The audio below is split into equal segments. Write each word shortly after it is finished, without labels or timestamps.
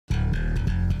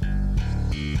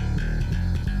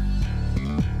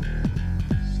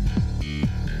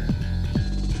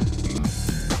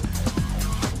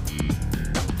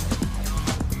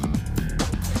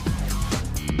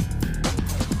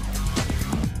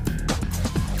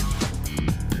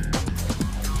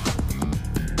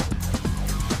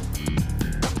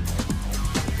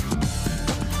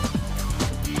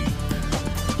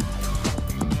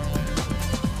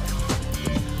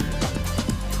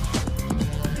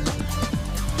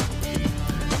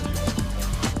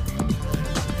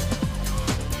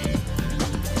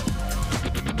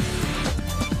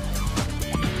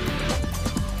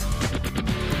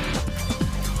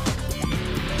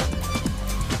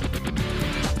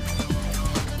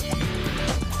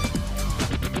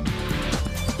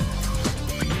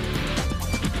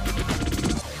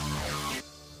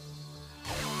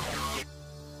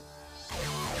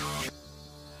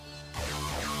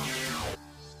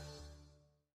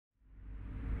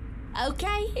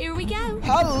Okay, here we go.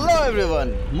 Hello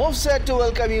everyone, MUFS here to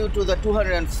welcome you to the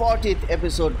 240th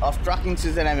episode of Trucking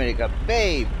Season America.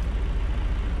 Babe,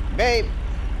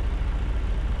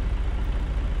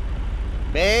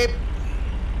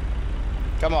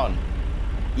 come on.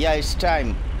 Yeah, it's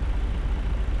time.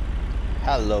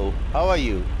 Hello, how are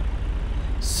you?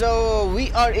 So we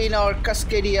are in our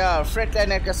Cascadia,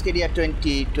 Freightliner Cascadia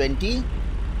 2020,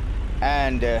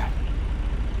 and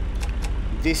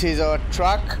this is our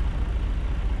truck.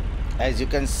 As you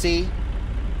can see,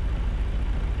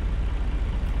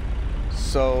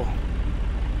 so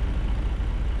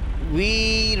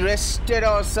we rested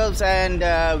ourselves and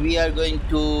we are going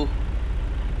to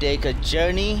take a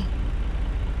journey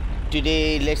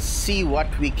today. Let's see what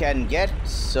we can get.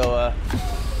 So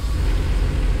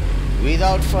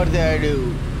without further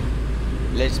ado,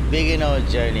 let's begin our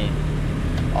journey.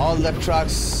 All the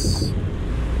trucks,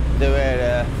 they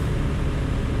were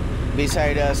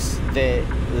beside us, they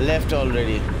left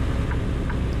already.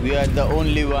 We are the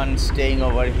only ones staying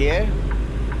over here.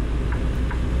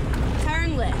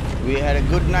 Turn left. We had a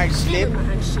good night's sleep. Never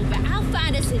mind, Shiva. I'll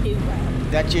find us a new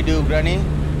road. That you do, Granny.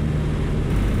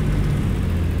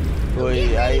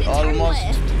 I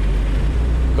almost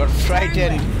got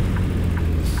frightened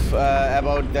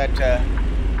about that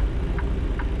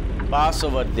pass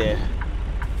over there.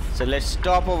 So let's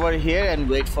stop over here and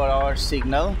wait for our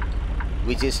signal,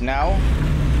 which is now.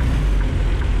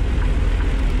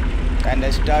 And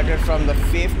I started from the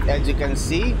 5th, as you can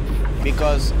see,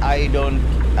 because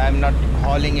I'm not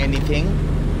hauling anything.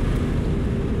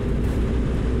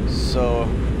 So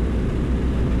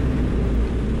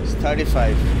it's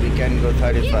 35. We can go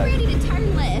 35. Get ready to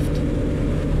turn left.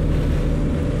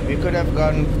 We could have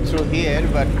gone through here,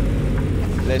 but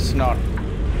let's not.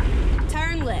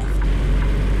 Turn left.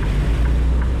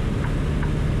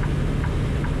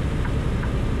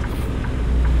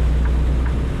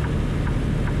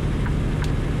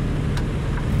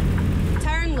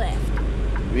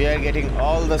 We are getting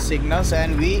all the signals,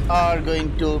 and we are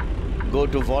going to go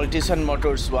to Voltison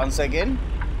Motors once again,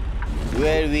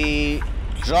 where we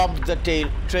dropped the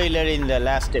trailer in the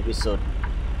last episode.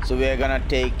 So we are gonna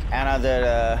take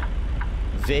another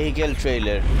vehicle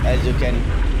trailer, as you can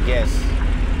guess.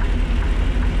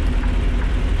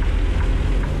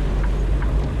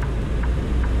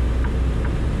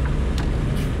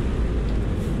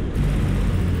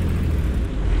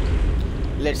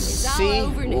 Let's see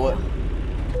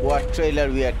what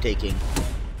trailer we are taking.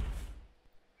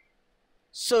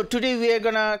 So today we are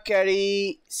gonna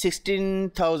carry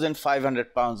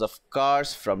 16,500 pounds of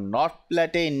cars from North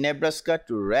Platte in Nebraska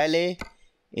to Raleigh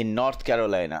in North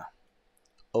Carolina.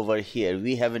 Over here,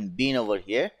 we haven't been over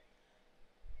here.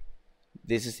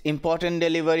 This is important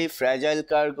delivery, fragile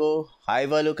cargo, high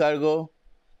value cargo.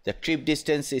 The trip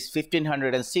distance is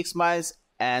 1,506 miles,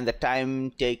 and the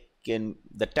time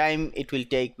it will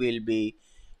take will be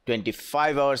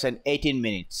 25 hours and 18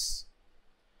 minutes,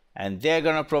 and they're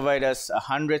gonna provide us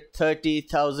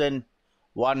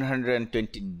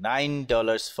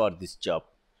 $130,129 for this job.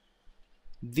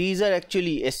 These are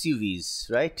actually SUVs,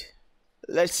 right?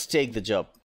 Let's take the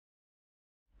job.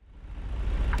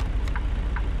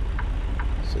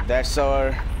 So that's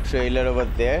our trailer over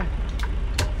there.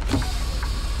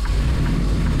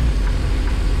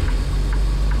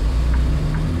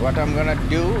 What I'm gonna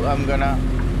do, I'm gonna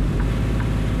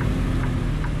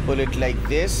pull it like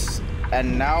this,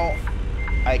 and now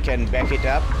I can back it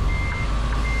up.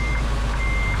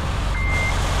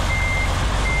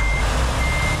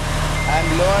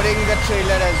 I'm lowering the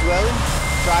trailer as well,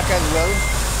 truck as well,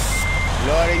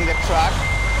 lowering the truck,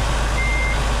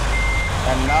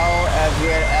 and now as we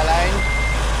are aligned,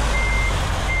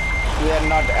 we are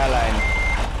not aligned.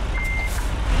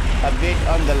 A bit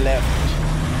on the left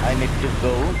I need to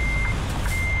go.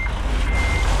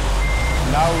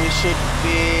 Now we should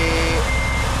be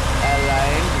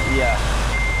aligned, yeah.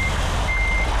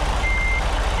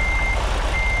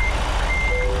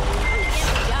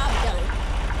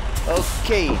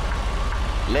 Okay,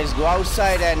 let's go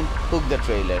outside and hook the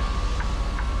trailer.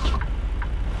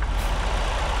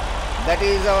 That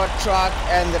is our truck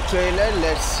and the trailer.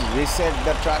 Let's reset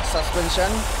the truck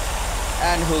suspension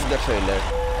and hook the trailer.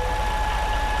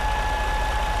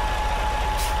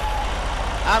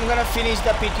 I'm gonna finish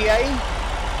the PTI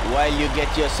while you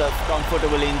get yourself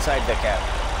comfortable inside the cab.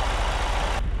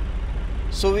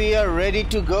 So we are ready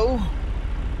to go.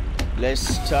 Let's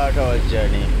start our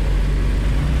journey.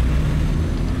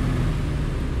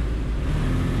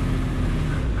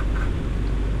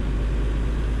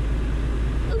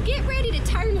 Oh, get ready to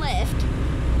turn left.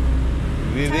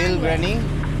 We will, Granny,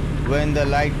 when the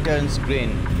light turns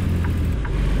green.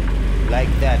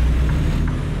 Like that.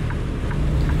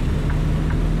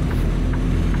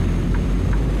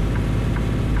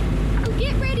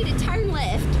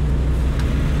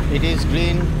 is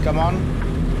green. Come on,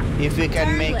 if we can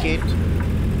Turn make left. it.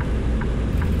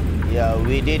 Yeah,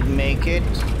 we did make it.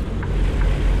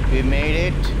 We made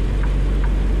it.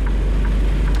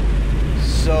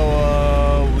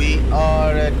 So we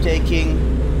are taking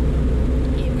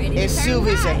Get ready to turn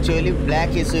SUVs, right. actually black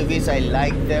SUVs. I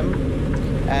like them,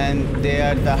 and they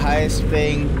are the highest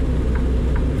paying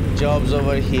jobs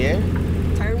over here.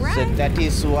 Turn right. So that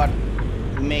is what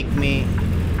make me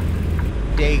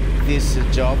take this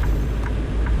job.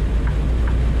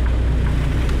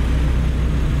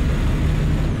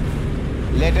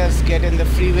 Let us get in the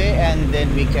freeway and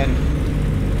then we can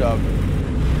talk.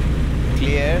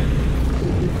 Clear.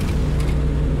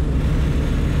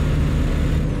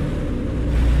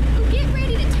 Oh, get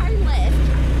ready to turn left.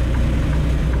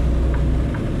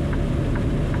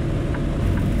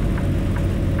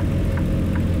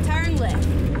 Turn left.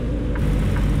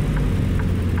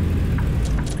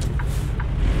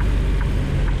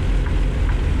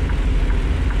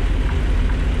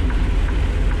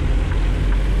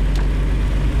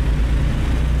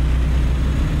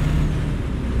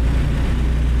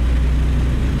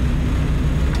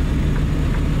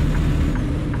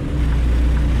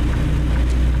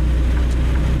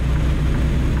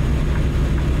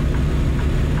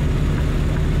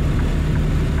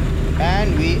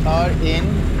 And we are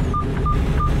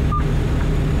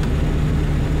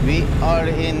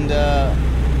in the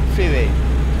freeway.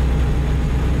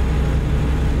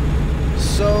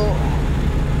 So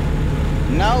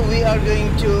now we are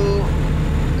going to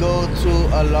go through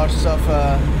a lots of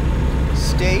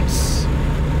states.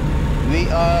 We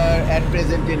are at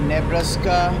present in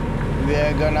Nebraska. We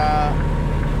are gonna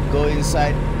go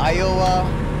inside Iowa,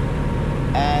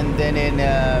 and then in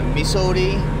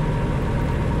Missouri,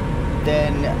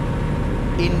 then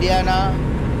Indiana,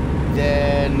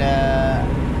 then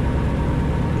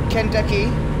Kentucky,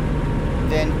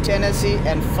 then Tennessee,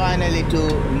 and finally to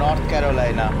North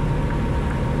Carolina.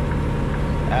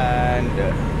 And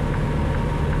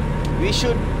we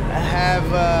should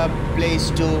have a place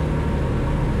to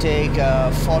take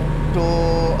a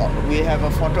photo. We have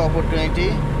a photo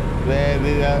opportunity where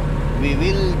we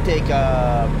will take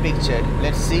a picture.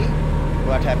 Let's see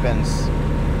what happens.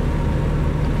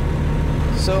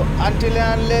 So until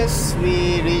and unless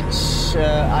we reach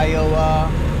Iowa,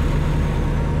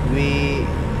 we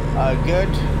are good.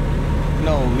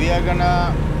 No, we are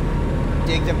gonna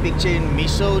take the picture in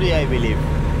Missouri, I believe.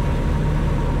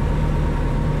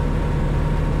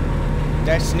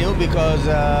 That's new because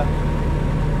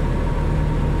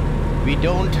we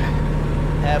don't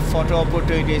have photo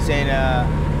opportunities in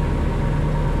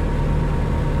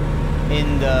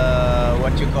the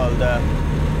what you call the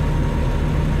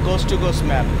coast to coast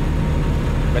map.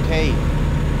 But hey,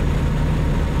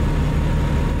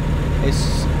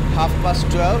 it's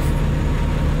 12:30.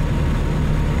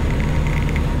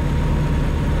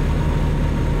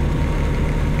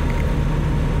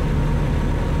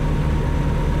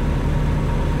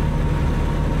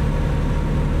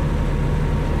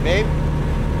 Babe,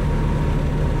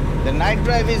 the night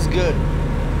drive is good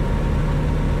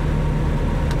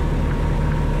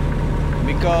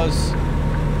because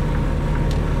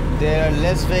there are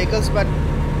less vehicles, but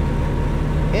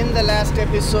in the last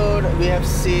episode we have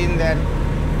seen that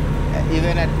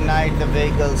even at night the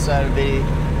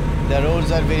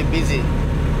roads are very busy.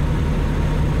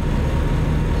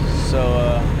 So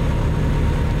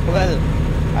well,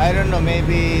 I don't know,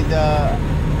 maybe the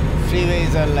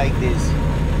freeways are like this.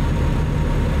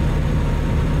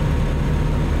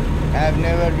 I have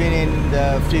never been in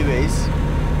the freeways.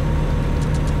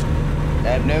 I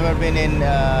have never been in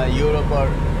Europe or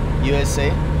USA,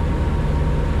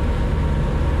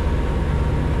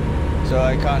 so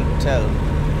I can't tell.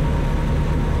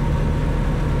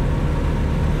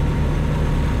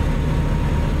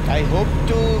 I hope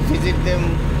to visit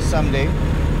them someday.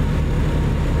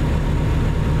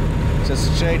 It's a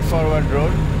straightforward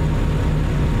road.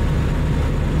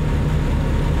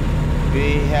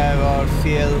 We have our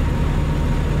fuel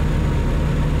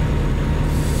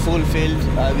fulfilled.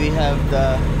 We have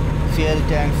the fuel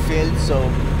tank filled, so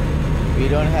we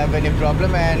don't have any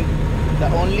problem. And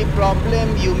the only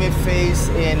problem you may face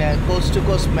in a coast to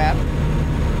coast map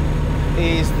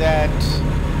is that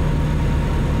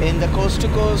in the coast to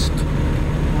coast,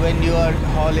 when you are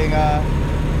hauling a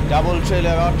double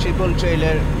trailer or triple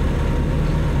trailer,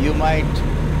 you might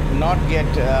not get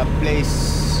a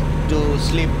place to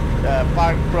sleep,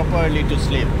 park properly to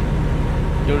sleep,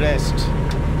 to rest.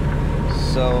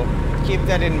 So keep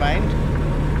that in mind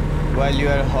while you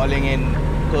are hauling in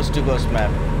coast to coast map.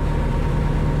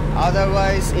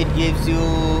 Otherwise it gives you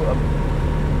a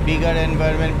bigger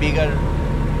environment, bigger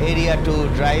area to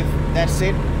drive, that's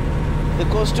it. The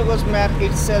coast to coast map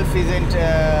itself isn't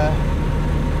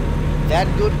that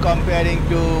good comparing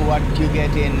to what you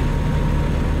get in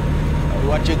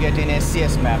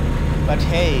SCS map, but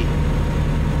hey,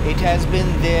 it has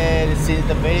been there since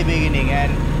the very beginning,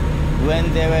 and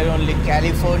when there were only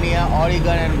California,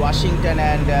 Oregon and Washington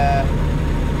and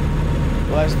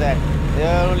what's that,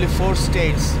 there were only 4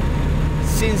 states.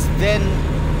 Since then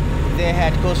they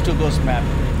had coast to coast map,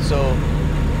 so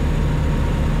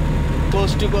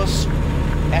coast to coast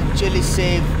actually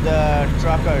saved the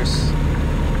truckers,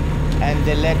 and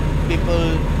they let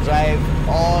people drive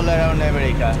all around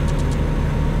America.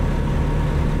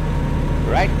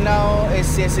 Right now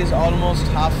SCS is almost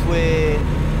halfway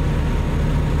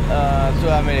through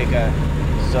America,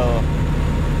 so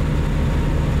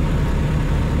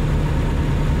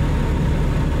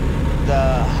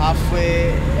the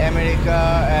halfway America,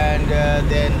 and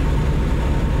then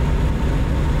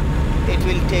it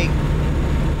will take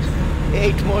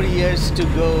 8 more years to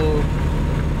go,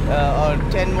 or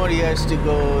 10 more years to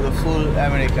go the full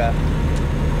America.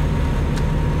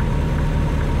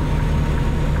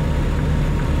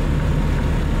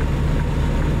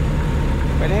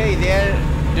 But hey, they are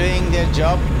doing their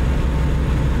job.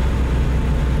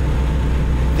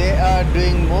 They are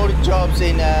doing more jobs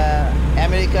in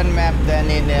American map than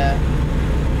in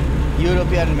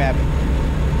European map.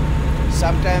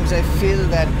 Sometimes I feel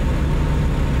that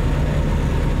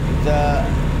the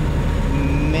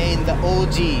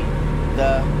OG,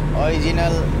 the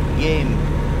original game,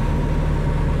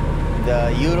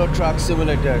 the Euro Truck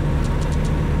Simulator,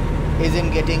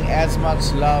 isn't getting as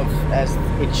much love as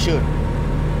it should.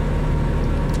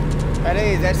 But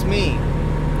hey, that's me.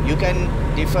 You can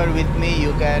differ with me,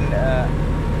 you can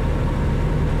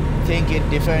think it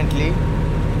differently,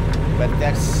 but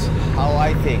that's how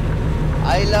I think.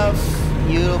 I love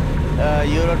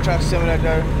Euro Truck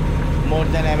Simulator more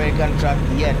than American Truck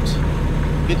yet,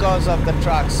 because of the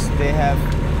trucks. They have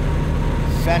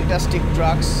fantastic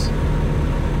trucks,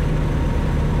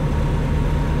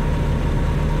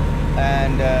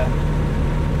 and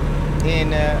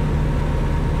in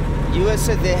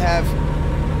USA they have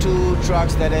 2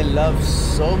 trucks that I love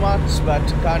so much but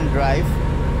can't drive.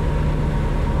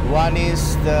 One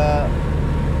is the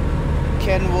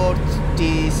Kenworth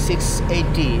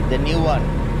T680, the new one,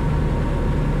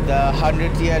 the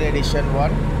 100th year edition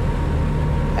one,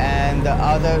 and the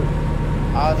other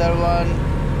one,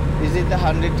 is it the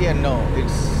 100th year? No,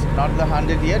 it's not the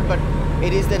 100th year, but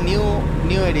it is the new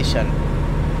edition,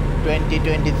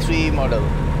 2023 model.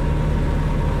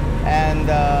 And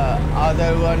the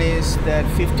other one is that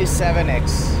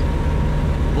 57X.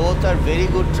 Both are very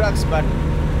good trucks, but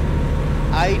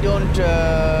I don't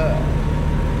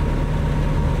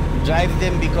drive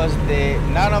them because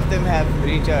none of them have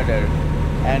retarder,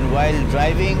 and while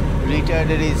driving,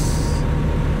 retarder is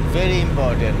very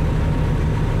important.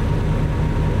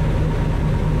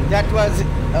 That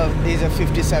is a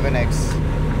 57X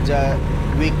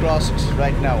we crossed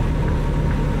right now.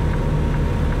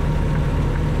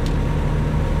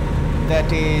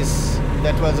 That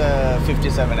was a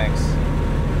 57X.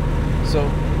 So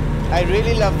I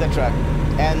really love the truck,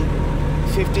 and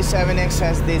 57X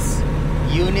has this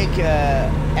unique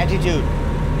attitude.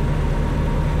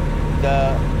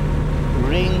 The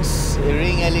ring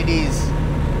LEDs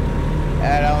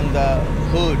around the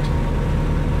hood,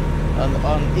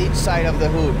 on each side of the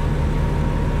hood,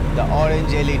 the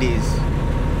orange LEDs,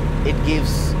 it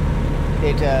gives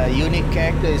it unique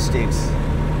characteristics.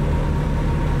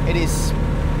 It is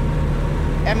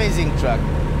amazing truck,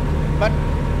 but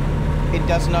it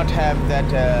does not have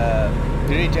that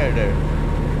retarder.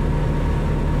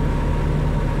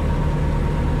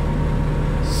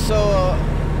 So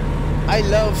I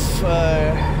love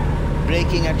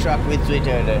braking a truck with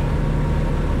retarder,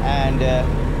 and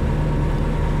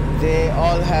they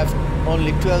all have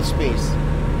only 12 speeds.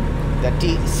 The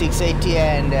T680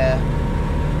 and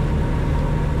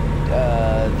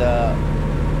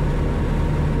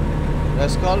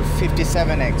that's called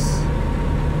 57X.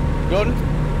 Don't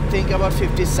think about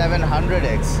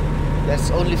 5700X. That's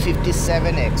only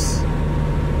 57X,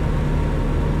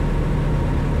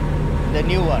 the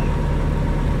new one.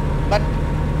 But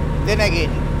then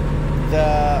again,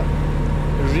 the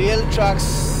real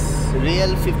trucks,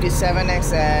 real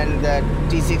 57X and the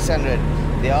T600,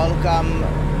 they all come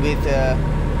with the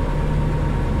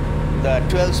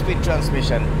 12-speed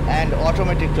transmission and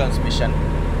automatic transmission.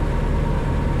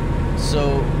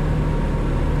 So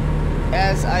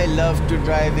as I love to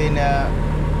drive in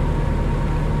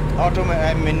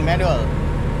manual,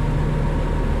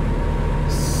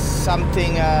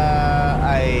 something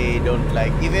I don't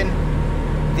like. Even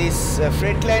this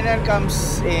Freightliner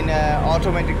comes in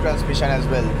automatic transmission as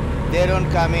well. They don't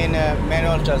come in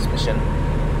manual transmission.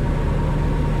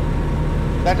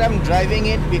 But I'm driving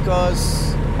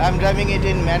it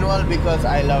in manual because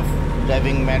I love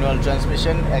driving manual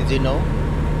transmission, as you know.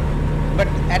 But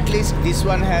at least this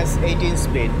one has 18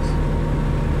 speeds.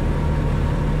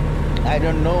 I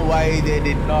don't know why they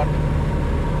did not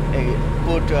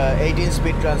put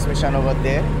 18-speed transmission over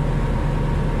there.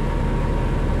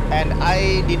 And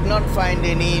I did not find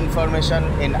any information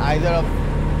in either of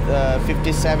the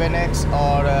 57X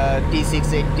or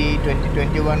T680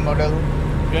 2021 model,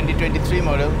 2023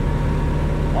 model,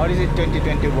 or is it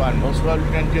 2021? Most probably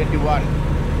 2021.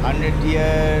 100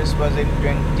 years was in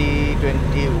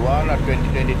 2021 or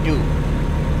 2022,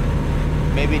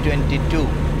 maybe 22.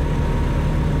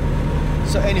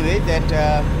 So anyway,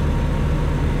 that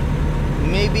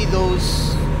maybe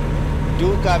those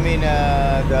do come in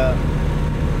the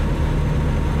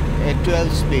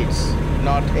 12 speeds,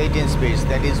 not 18 speeds.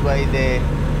 That is why they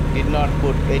did not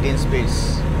put 18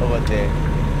 speeds over there.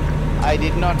 I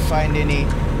did not find any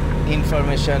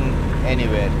information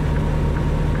anywhere.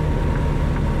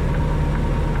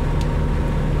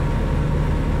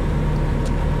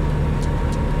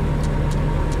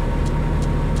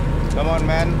 Come on,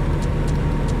 man.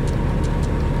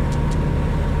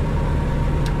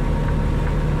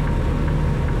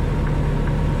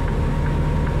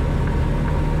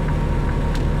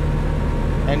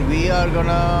 And we are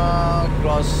gonna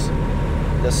cross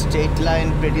the state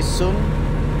line pretty soon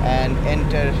and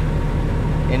enter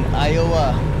in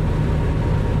Iowa.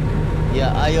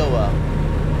 Yeah, Iowa.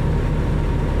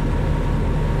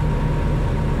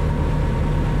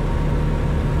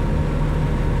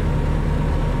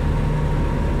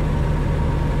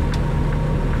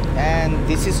 And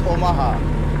this is Omaha,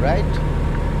 right?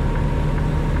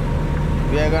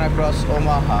 We are gonna cross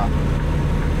Omaha.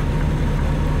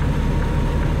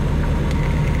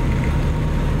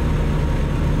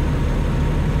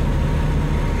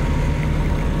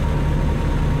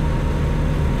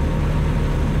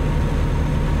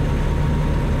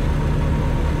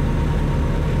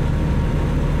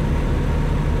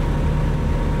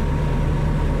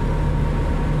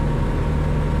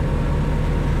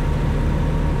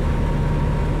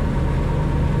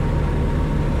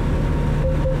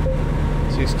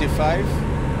 Five,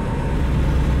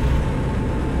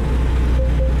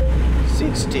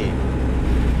 60.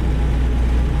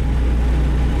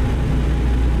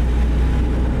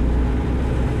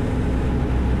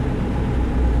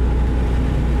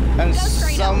 And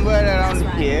somewhere around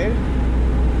here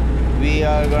we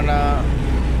are gonna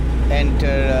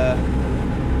enter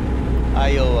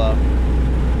Iowa,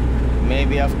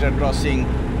 maybe after crossing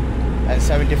and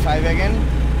 75 again.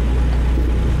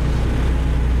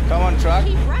 Come on, truck.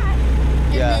 Keep right.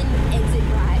 And Yeah. then exit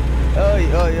right. Oi,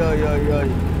 oi, oi, oi, oi.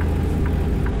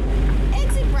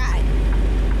 Exit right.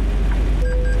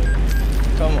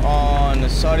 Come on,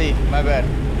 sorry, my bad.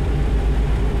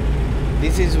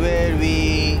 This is where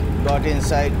we got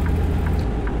inside.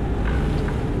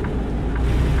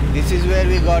 This is where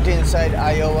we got inside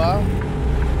Iowa.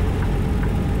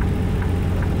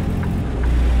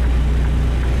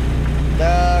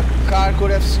 The car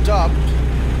could have stopped.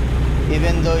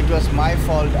 Even though it was my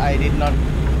fault, I did not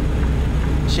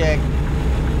check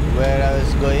where I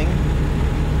was going,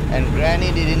 and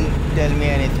Granny didn't tell me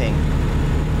anything.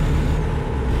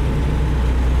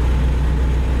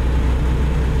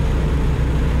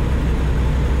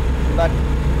 But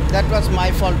that was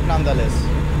my fault nonetheless.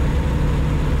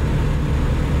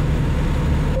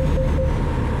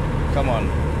 Come on.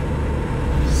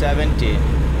 70.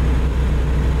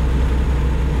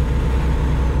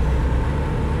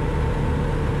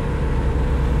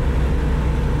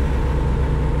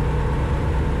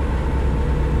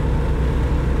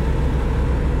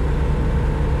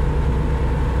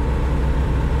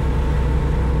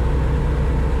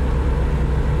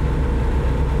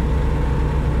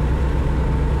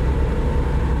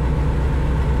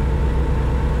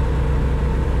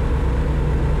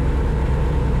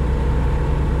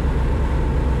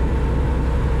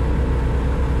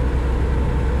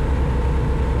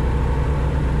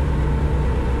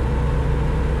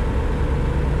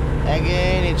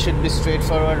 Again, it should be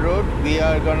straightforward road. We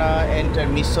are gonna enter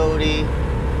Missouri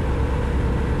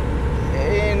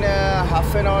in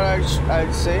half an hour,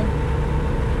 I'd say.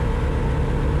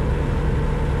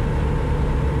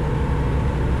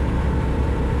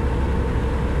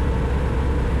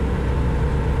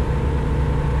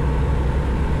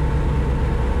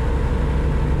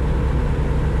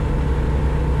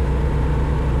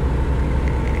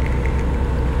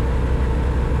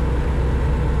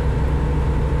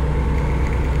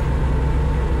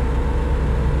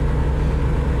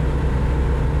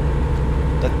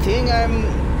 thing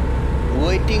I'm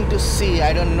waiting to see.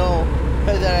 I don't know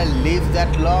whether I'll live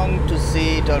that long to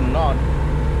see it or not.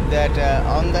 That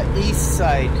on the east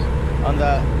side, on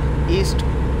the east,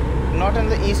 not on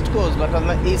the east coast, but on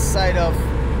the east side of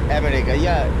America,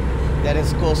 yeah, there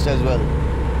is coast as well.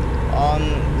 On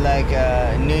like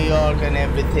New York and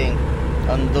everything,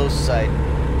 on those side.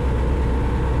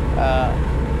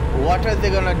 What are they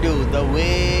gonna do? The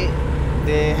way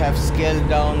they have scaled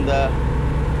down the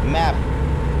map,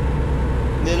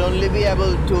 they'll only be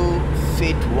able to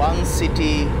fit one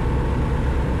city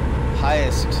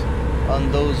highest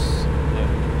on those.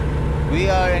 Yeah. We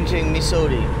are entering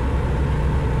Missouri.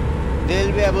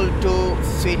 They'll be able to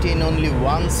fit in only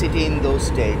one city in those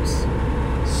states.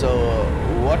 So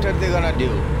what are they gonna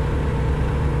do?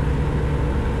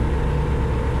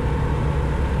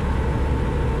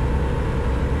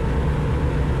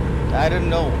 I don't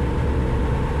know.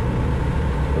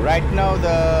 Right now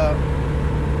the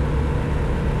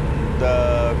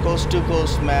coast to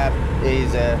coast map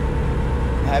is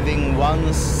having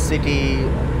one city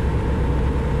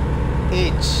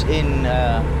each in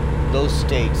those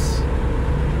states.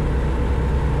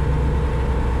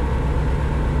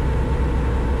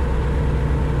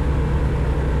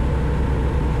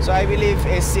 So I believe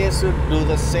ACS would do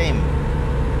the same.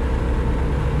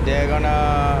 They're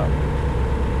gonna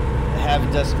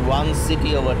have just one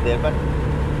city over there, but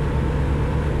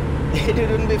it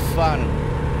wouldn't be fun.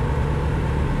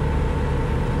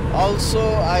 Also,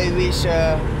 I wish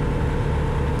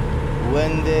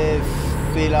when they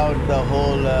fill out the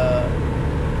whole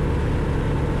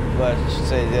what should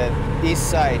say, the east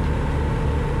side,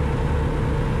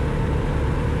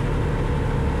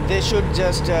 they should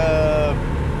just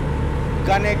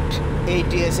connect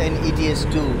ATS and ETS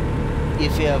too.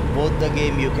 If you have both the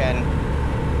game, you can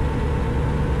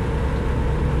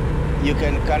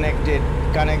connect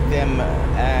them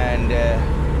and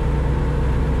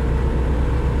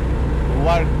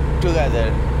work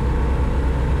together.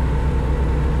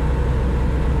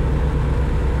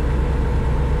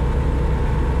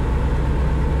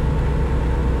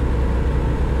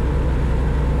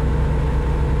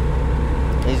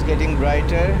 It's getting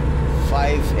brighter.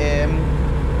 5 a.m.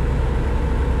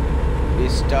 We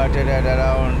started at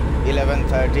around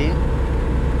 11:30.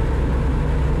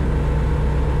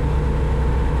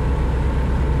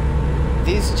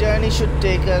 This journey should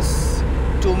take us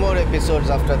 2 more episodes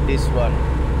after this one.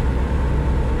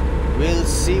 We'll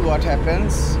see what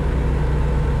happens.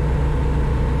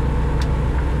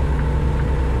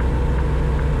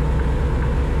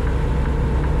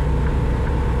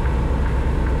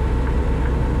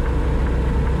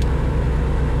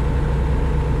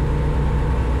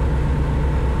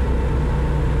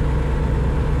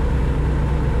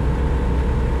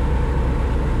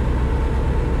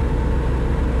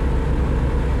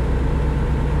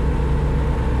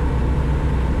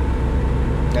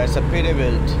 That's a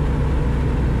Peterbilt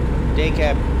day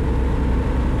cab.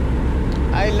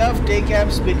 I love day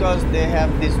cabs because they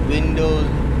have these windows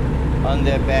on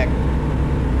their back,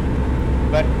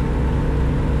 but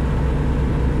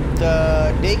the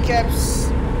day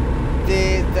cabs,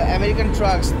 the American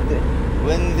trucks,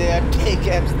 when they are day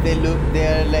cabs, they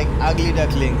are like ugly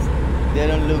ducklings. They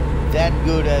don't look that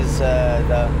good as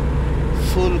the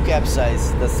full cab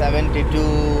size, the 72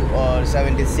 or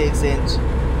 76 inch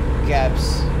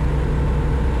cabs.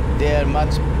 They are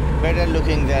much better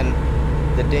looking than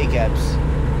the day cabs,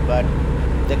 but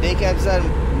the day cabs are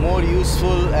more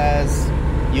useful as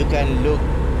you can look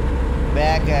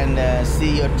back and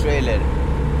see your trailer.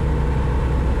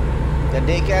 The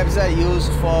day cabs are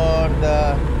used for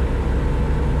the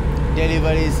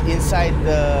deliveries inside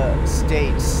the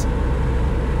states.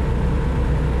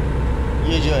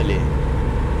 Usually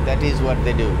that is what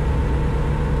they do.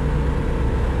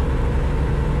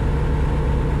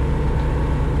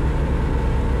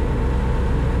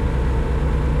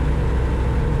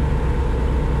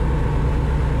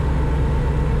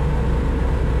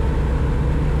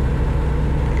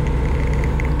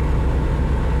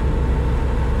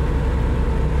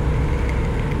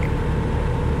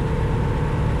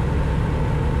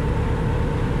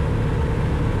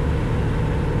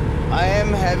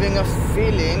 Having a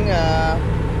feeling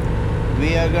we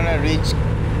are gonna reach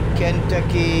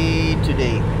Kentucky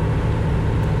today.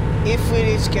 If we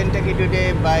reach Kentucky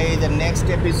today, by the next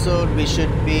episode we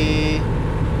should be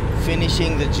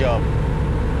finishing the job.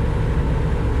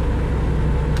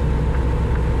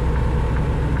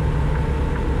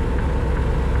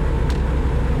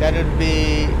 That would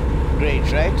be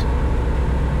great, right?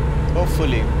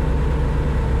 Hopefully.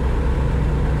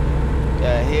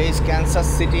 Here is Kansas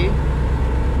City.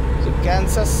 So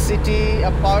Kansas City,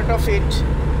 a part of it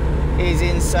is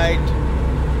inside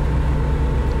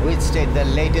which state, the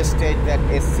latest state that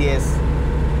SS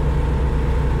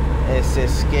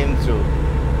came through.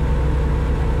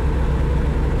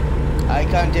 I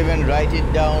can't even write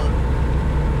it down.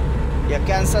 Yeah,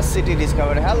 Kansas City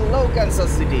discovered. Hello,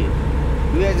 Kansas City.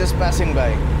 We are just passing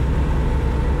by.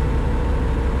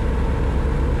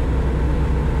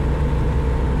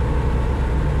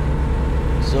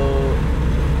 So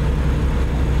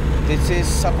this is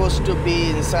supposed to be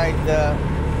inside the,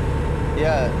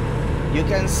 yeah, you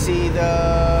can see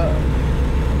the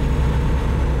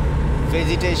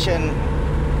vegetation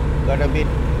got a bit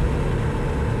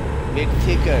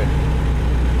thicker.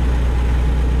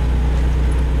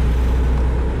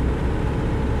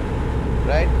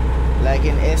 Right, like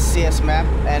in SCS map,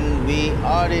 and we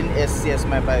are in SCS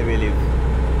map, I believe.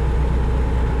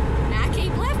 Now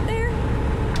keep left there.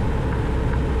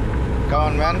 Come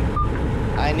on, man.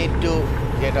 I need to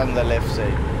get on the left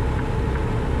side.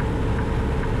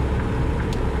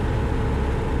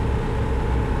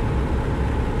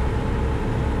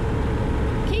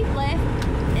 Keep left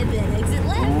and then exit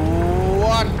left.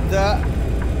 What the?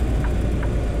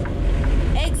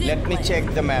 Exit Let me left.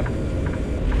 check the map.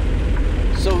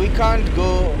 So we can't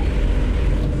go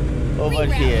over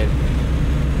Reroute. here.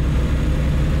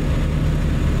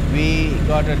 We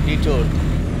got a detour.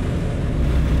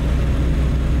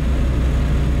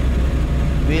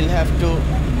 We'll have to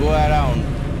go around.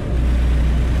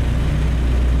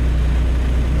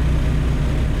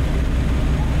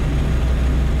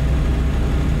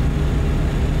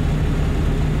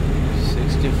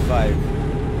 $65.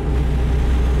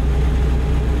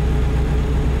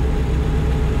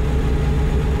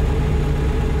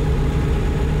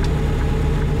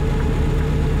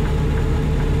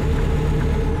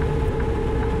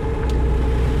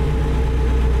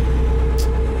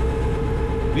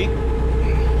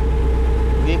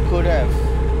 We could have.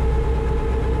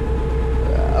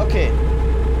 Okay,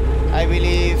 I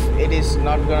believe it is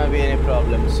not gonna be any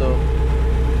problem. So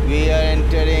we are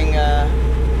entering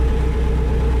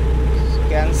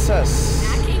Kansas.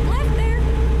 Now keep left there.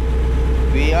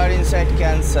 We are inside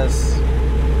Kansas.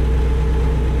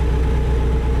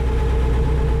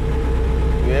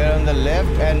 We are on the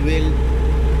left, and we'll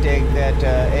take that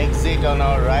exit on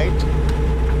our right.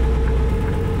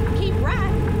 Keep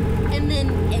right and then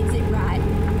exit right.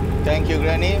 Thank you,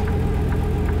 Granny.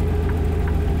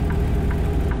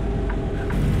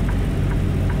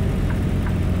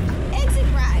 Exit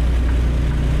right.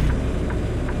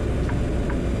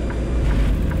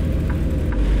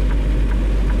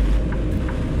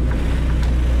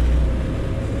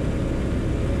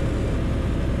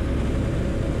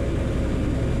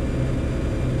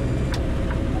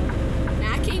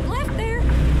 Now keep left there.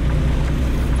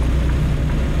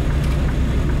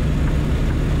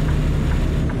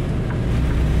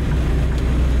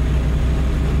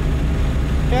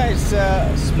 Yeah, it's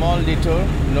a small detour,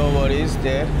 no worries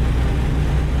there.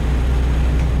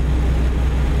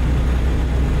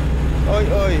 Oi,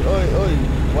 oi, oi, oi.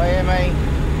 Why am I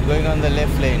going on the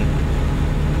left lane?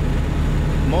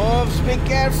 Moves, be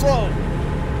careful.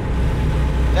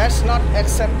 That's not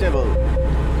acceptable.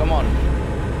 Come on.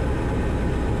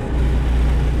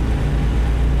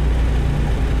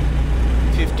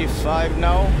 $55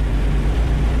 now.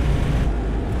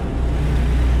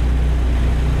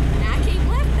 Now keep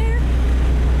left there.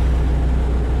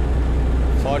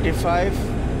 45.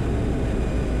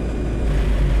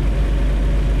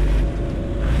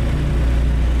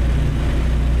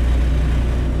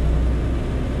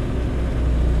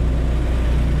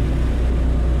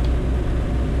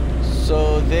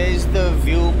 So there is the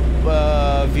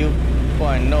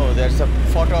viewpoint. No, there's a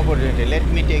photo opportunity. Let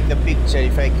me take the picture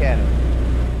if I can.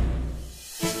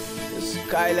 The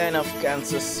skyline of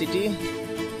Kansas City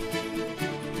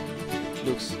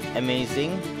looks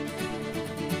amazing.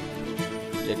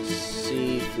 Let's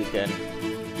see if we can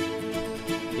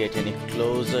get any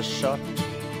closer shot.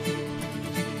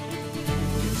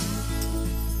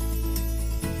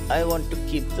 I want to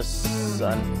keep the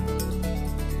sun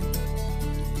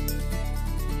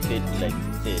bit like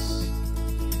this.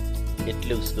 It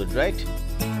looks good, right?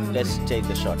 Let's take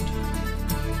the shot.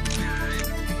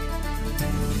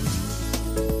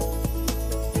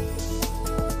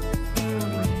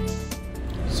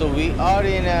 So we are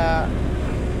in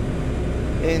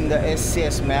the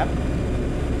SCS map,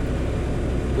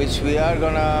 which we are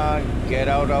gonna get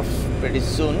out of pretty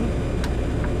soon.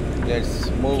 Let's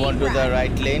move on to the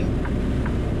right lane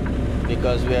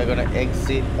because we are gonna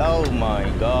exit. Oh my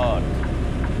god.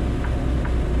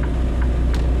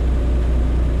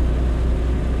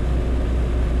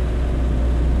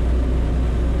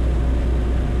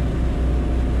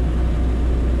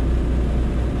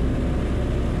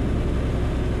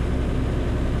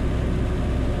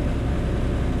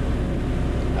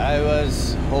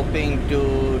 hoping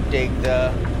to take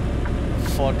the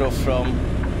photo from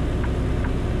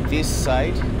this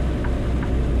side.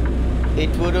 It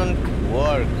wouldn't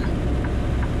work.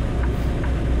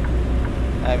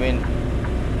 I mean,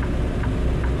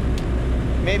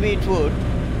 maybe it would,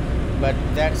 but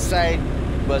that side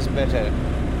was better.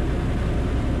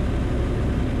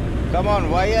 Come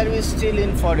on, why are we still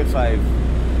in 45?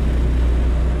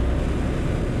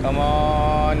 Come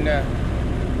on.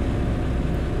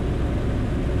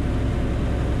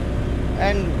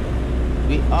 And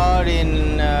we are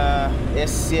in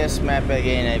SCS map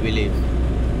again, I believe.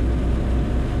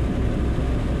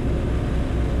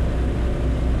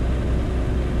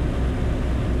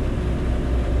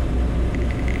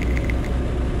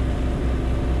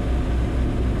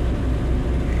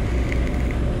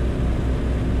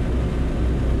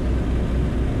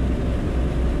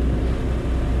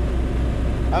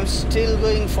 I'm still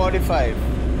going 45.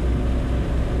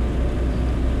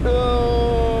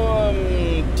 Oh,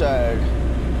 I'm tired.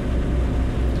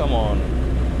 Come on.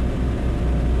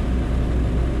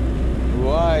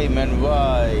 Why, man,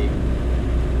 why?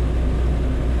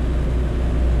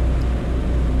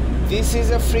 This is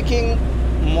a freaking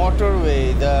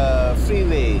motorway, the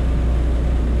freeway.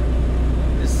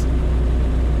 This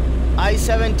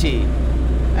I-70,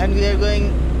 and we are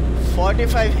going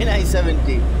 45 in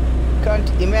I-70. Can't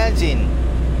imagine.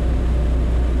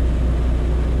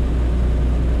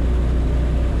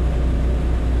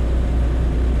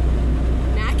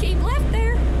 Now keep left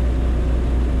there.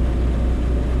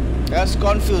 I was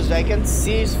confused. I can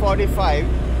see it's 45,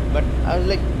 but I was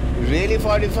like, really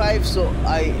 45? So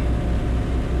I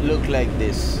look like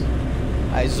this.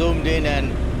 I zoomed in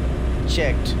and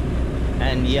checked,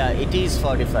 and yeah, it is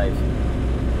 45.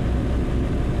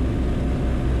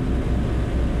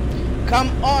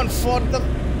 Come on, for the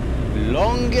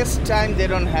longest time they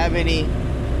don't have any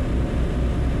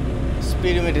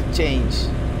speedometer change,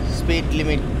 speed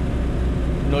limit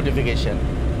notification.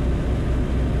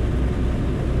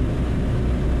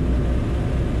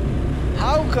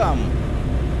 How come?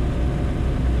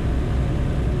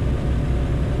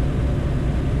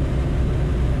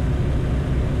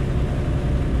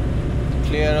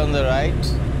 Clear on the right.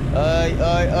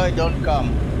 Don't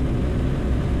come.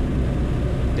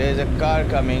 There's a car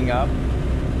coming up.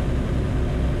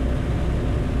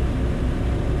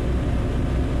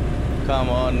 Come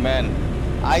on, man.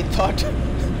 I thought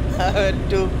I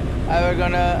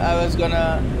was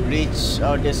gonna reach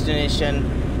our destination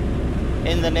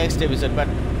in the next episode, but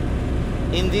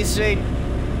in this rate,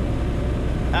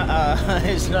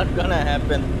 it's not gonna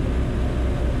happen.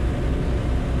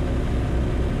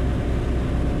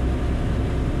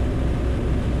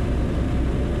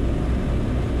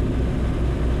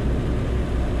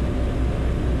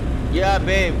 Yeah,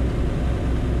 babe.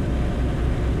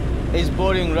 It's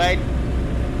boring, right?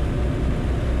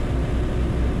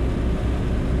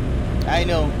 I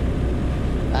know.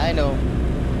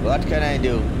 What can I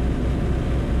do?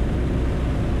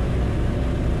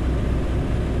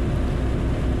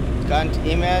 Can't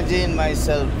imagine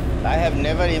myself. I have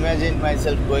never imagined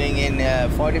myself going in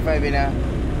 45 in a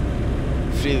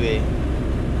freeway,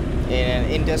 in an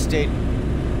interstate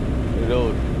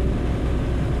road.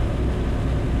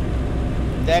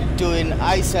 That too in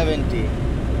I-70.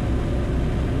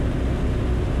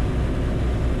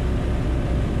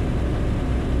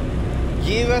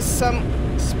 Give us some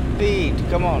speed.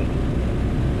 Come on.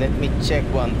 Let me check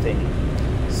one thing.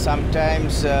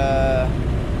 Sometimes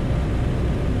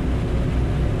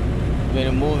when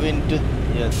you move into,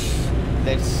 yes,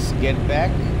 let's get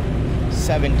back.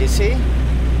 70. See?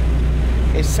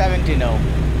 It's 70 now.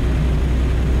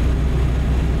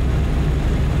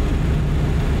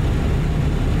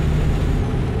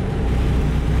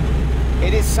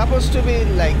 It is supposed to be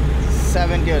like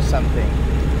 70 or something.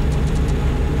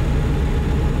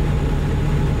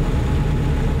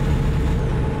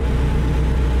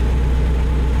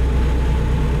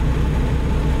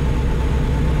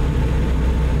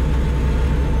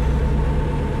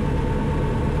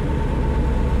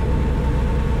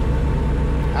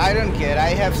 I don't care.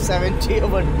 I have 70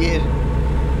 over here.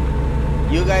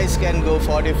 You guys can go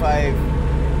 45.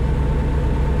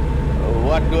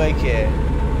 What do I care?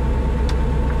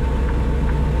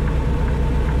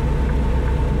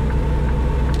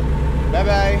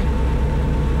 Bye-bye.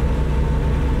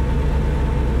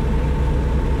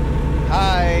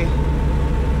 Hi.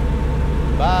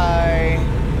 Bye.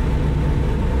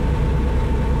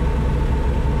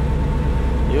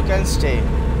 You can stay.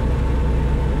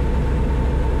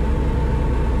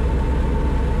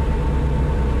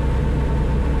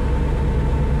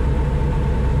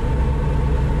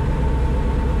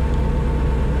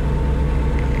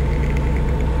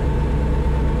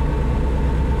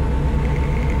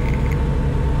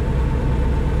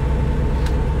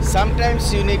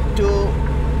 sometimes you need to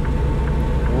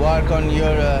work on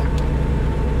your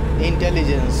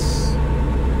intelligence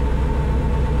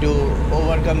to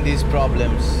overcome these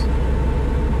problems.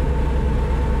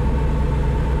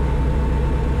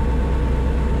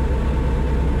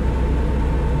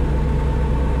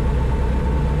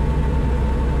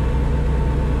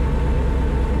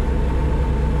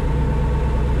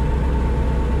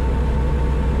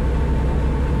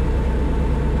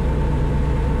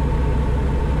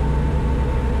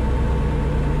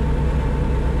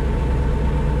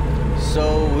 So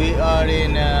we are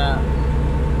in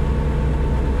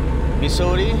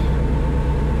Missouri.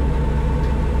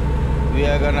 We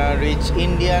are gonna reach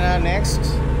Indiana next,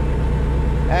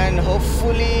 and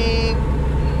hopefully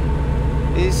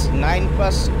it's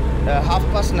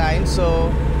 9:30, so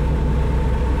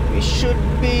we should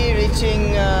be reaching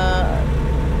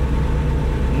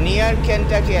near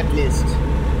Kentucky at least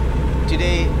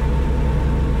today.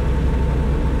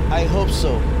 I hope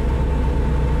so.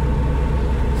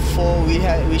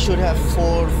 We should have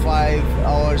 4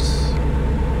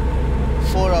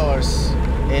 hours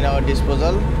in our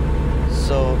disposal,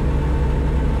 so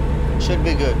should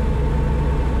be good.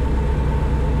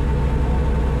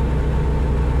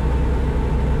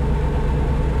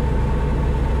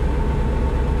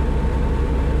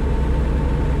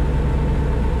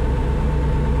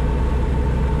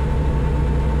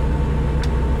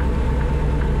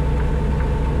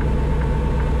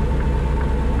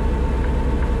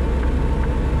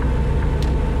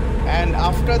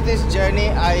 After this journey,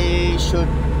 I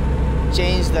should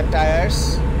change the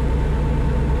tires,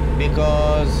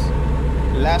 because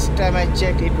last time I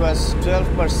checked it was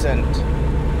 12%.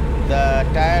 The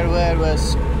tire wear was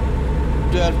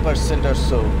 12% or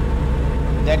so.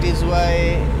 That is why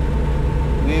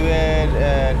we were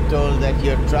told that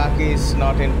your truck is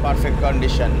not in perfect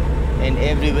condition in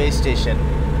every way station.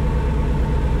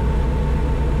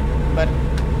 But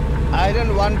I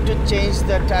don't want to change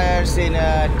the tires in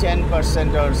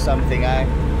 10% or something. I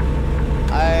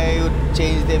would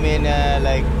change them in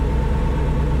like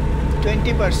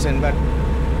 20%, but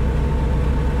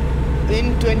in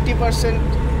 20%,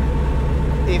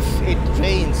 if it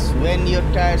rains, when your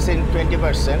tires in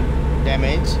 20%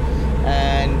 damage,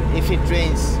 and if it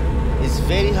rains, it's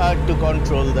very hard to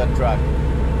control the truck.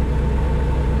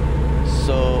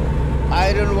 So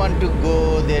I don't want to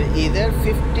go there either.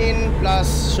 15 plus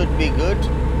should be good,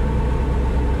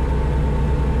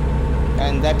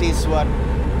 and that is what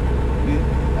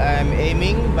I am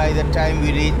aiming. By the time we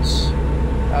reach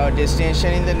our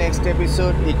destination in the next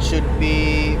episode, it should be,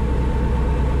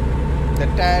 the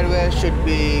tire wear should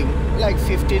be like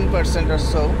 15% or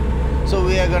so. So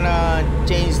we are gonna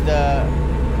change the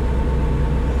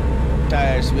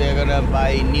tires. We are gonna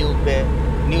buy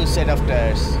new set of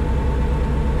tires.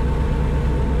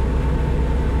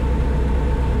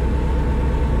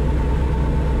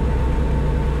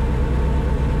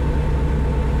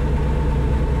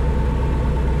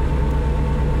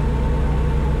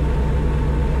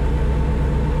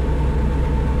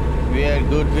 We are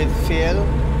good with fuel.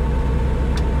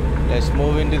 Let's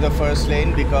move into the first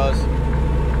lane, because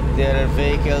there are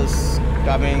vehicles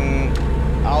coming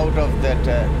out of that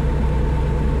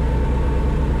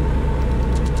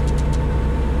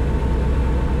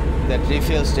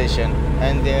refuel station,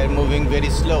 and they are moving very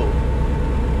slow.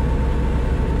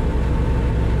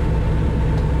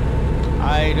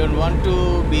 I don't want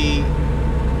to be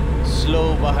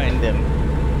slow behind them.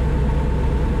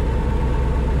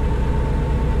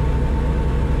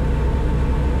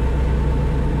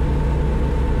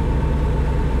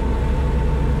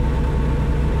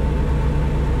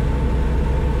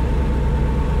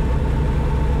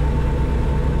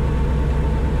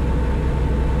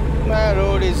 My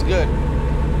road is good,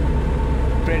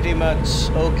 pretty much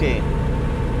okay.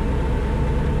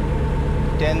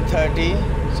 10:30,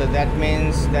 so that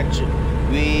means that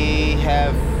we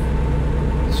have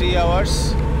 3 hours.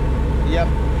 Yep,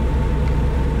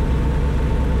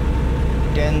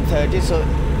 10:30, so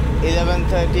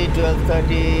 11:30,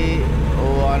 12:30,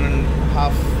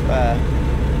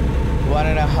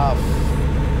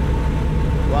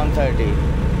 1:30,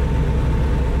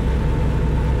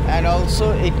 and also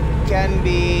it can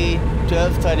be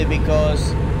 12:30 because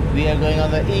we are going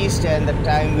on the east, and the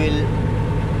time will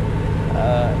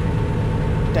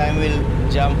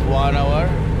jump 1 hour.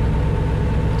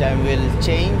 Time will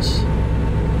change.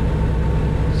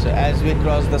 So as we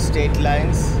cross the state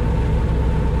lines,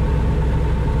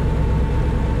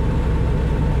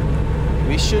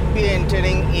 we should be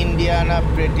entering Indiana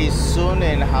pretty soon,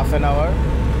 in half an hour.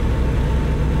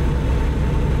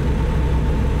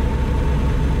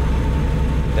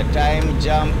 The the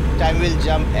time will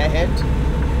jump ahead.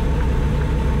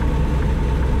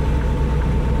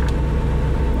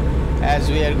 As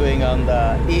we are going on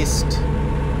the east.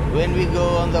 When we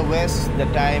go on the west, the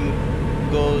time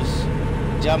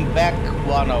jump back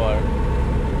 1 hour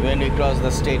when we cross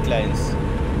the state lines.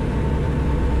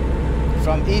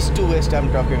 From east to west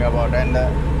I'm talking about, and the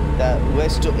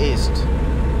west to east.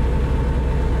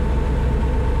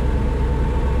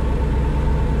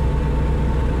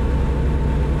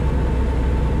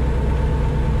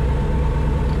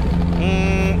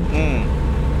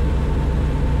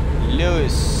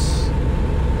 Louis.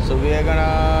 So we are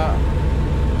gonna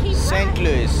Keep St. right,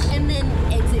 Louis. and then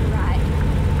exit right.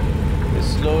 We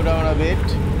slow down a bit.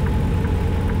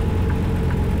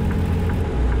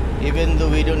 Even though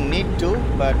we don't need to,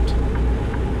 but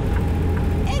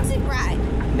Exit right.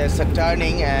 there's a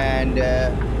turning, and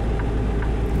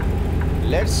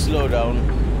let's slow down.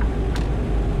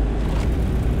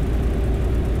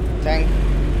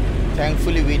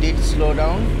 Thankfully we did slow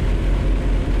down.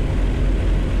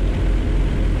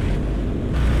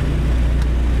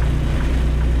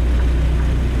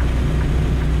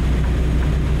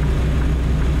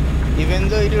 Even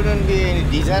though it wouldn't be any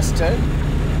disaster,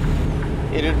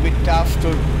 it would be tough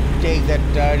to take that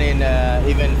turn in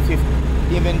even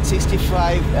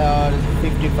 65 or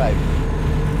 55.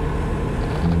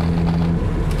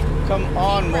 Come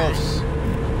on, MUFS.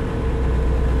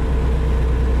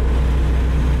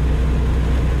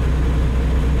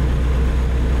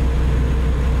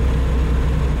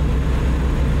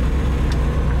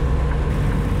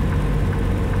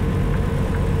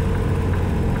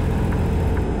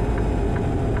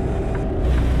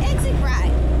 Exit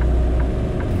right.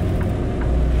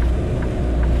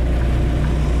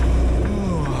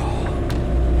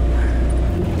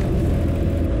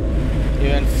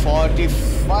 Even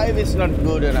 45 is not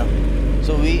good enough.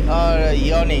 So we are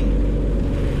yawning.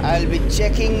 I'll be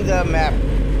checking the map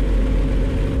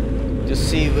to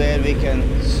see where we can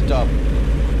stop.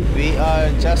 We are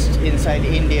just inside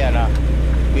Indiana.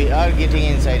 We are getting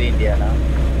inside Indiana.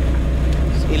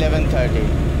 It's 11:30.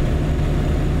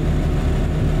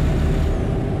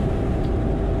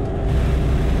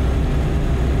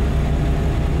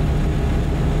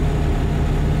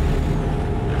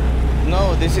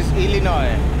 No, this is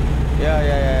Illinois.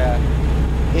 Yeah.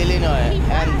 Illinois. Keep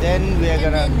right, And then we are and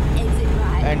gonna then exit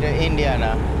right. enter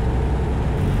Indiana.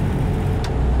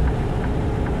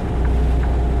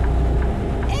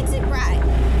 Exit right.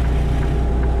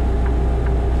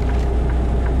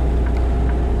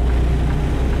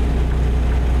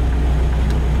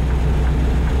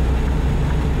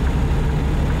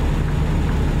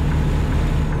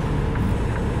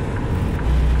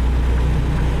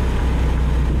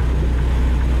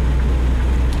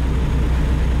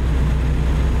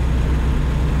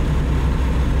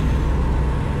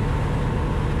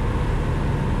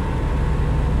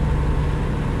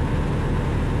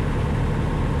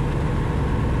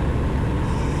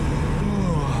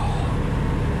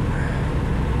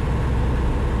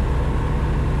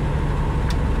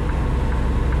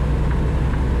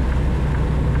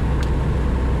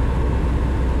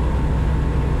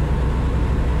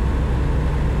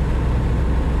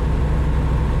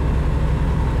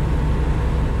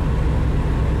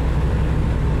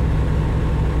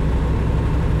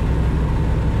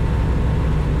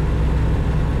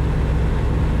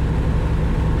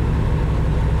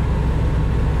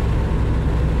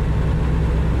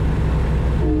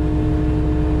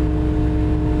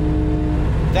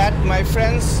 That, my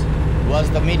friends, was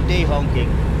the midday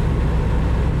honking.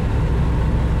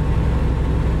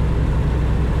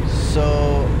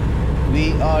 So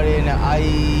we are in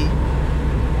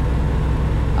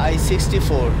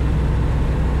I-64,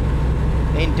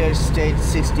 Interstate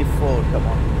 64.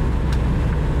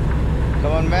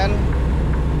 Come on, man.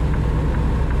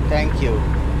 Thank you.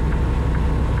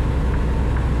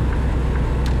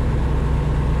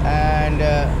 And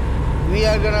we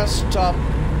are gonna stop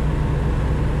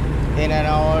in an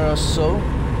hour or so.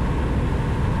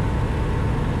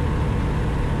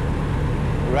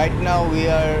 Right now we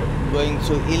are going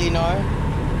to Illinois,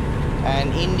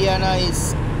 and Indiana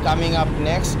is coming up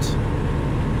next.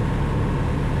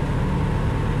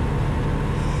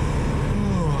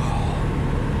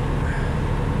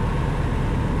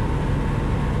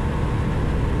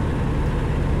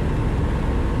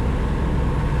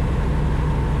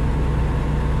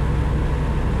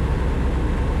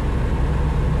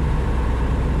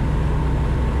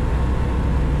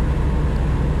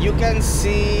 You can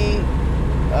see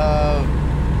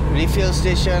refuel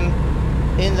station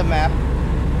in the map,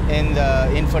 in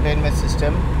the infotainment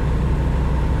system.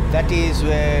 That is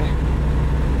where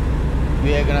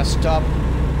we are gonna stop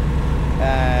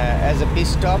as a pit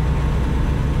stop,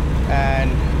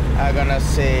 and I'm gonna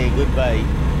say goodbye.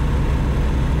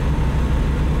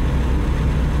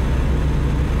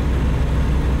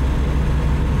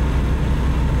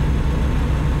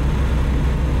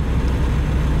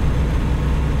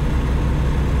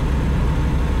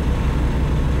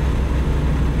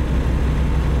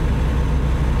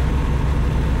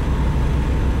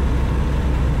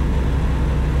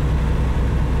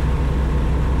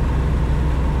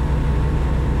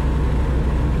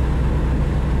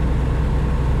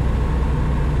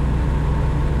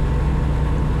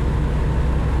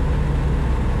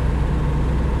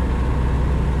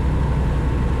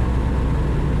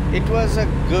 It was a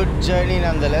good journey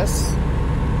nonetheless,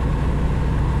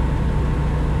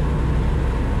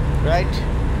 right?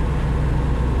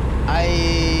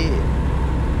 I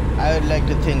would like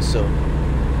to think so.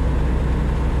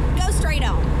 Go straight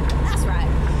on. That's right.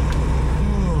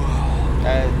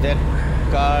 That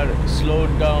car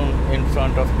slowed down in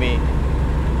front of me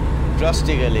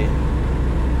drastically.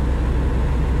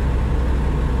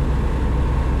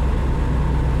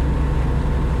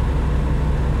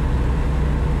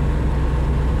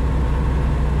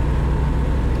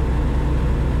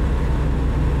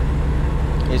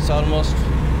 It's almost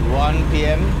 1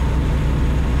 p.m.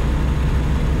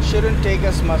 Shouldn't take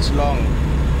us much long.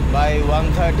 By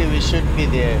 1:30 we should be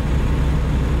there.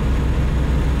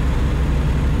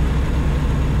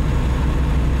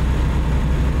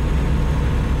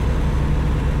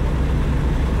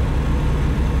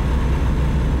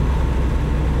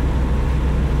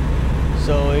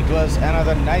 So it was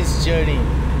another nice journey,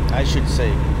 I should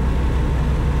say.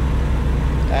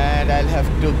 And I'll have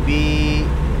to be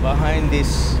behind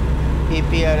this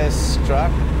EPRS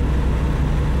truck.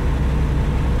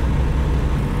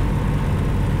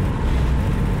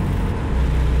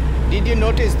 Did you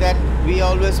notice that we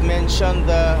always mention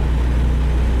the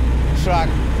truck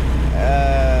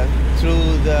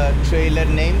through the trailer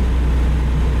name?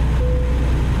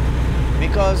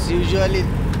 Because usually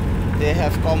they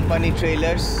have company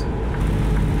trailers.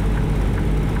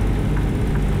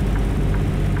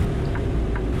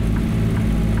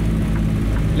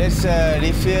 Let's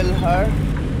refill her,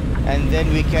 and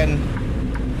then we can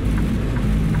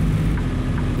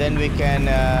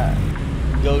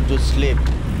go to sleep,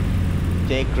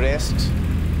 take rest.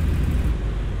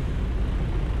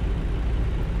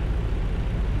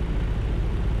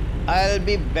 I'll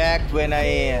be back when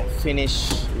I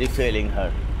finish refilling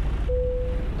her.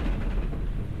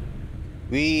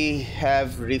 We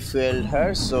have refilled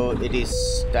her, so it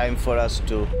is time for us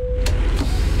to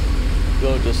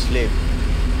go to sleep.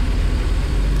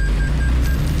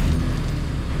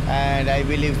 And I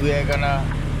believe we are gonna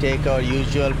take our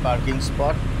usual parking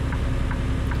spot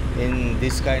in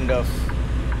this kind of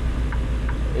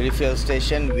refill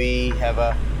station. We have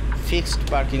a fixed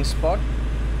parking spot,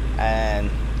 and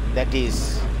that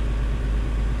is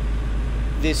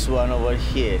this one over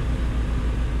here.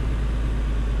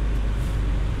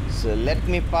 So let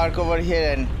me park over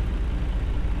here, and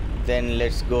then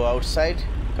let's go outside.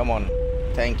 Come on,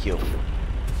 thank you.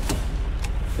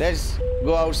 Let's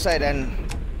go outside and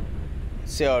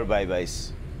say our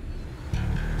bye-byes.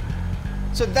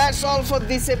 So that's all for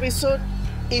this episode.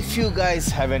 If you guys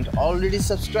haven't already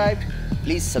subscribed,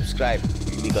 please subscribe,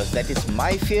 because that is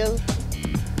my feel.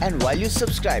 And while you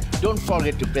subscribe, don't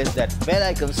forget to press that bell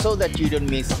icon so that you don't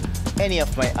miss any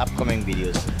of my upcoming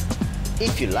videos.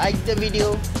 If you like the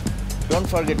video, don't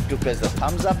forget to press the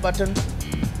thumbs up button.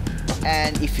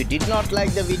 And if you did not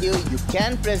like the video, you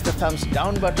can press the thumbs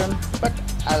down button, but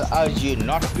I'll urge you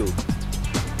not to.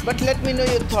 But let me know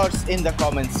your thoughts in the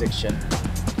comment section.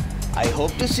 I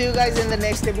hope to see you guys in the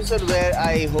next episode, where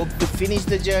I hope to finish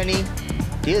the journey.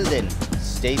 Till then,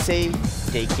 stay safe,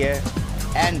 take care,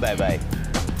 and bye-bye.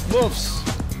 MUFS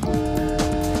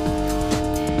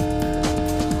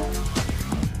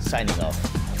signing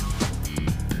off.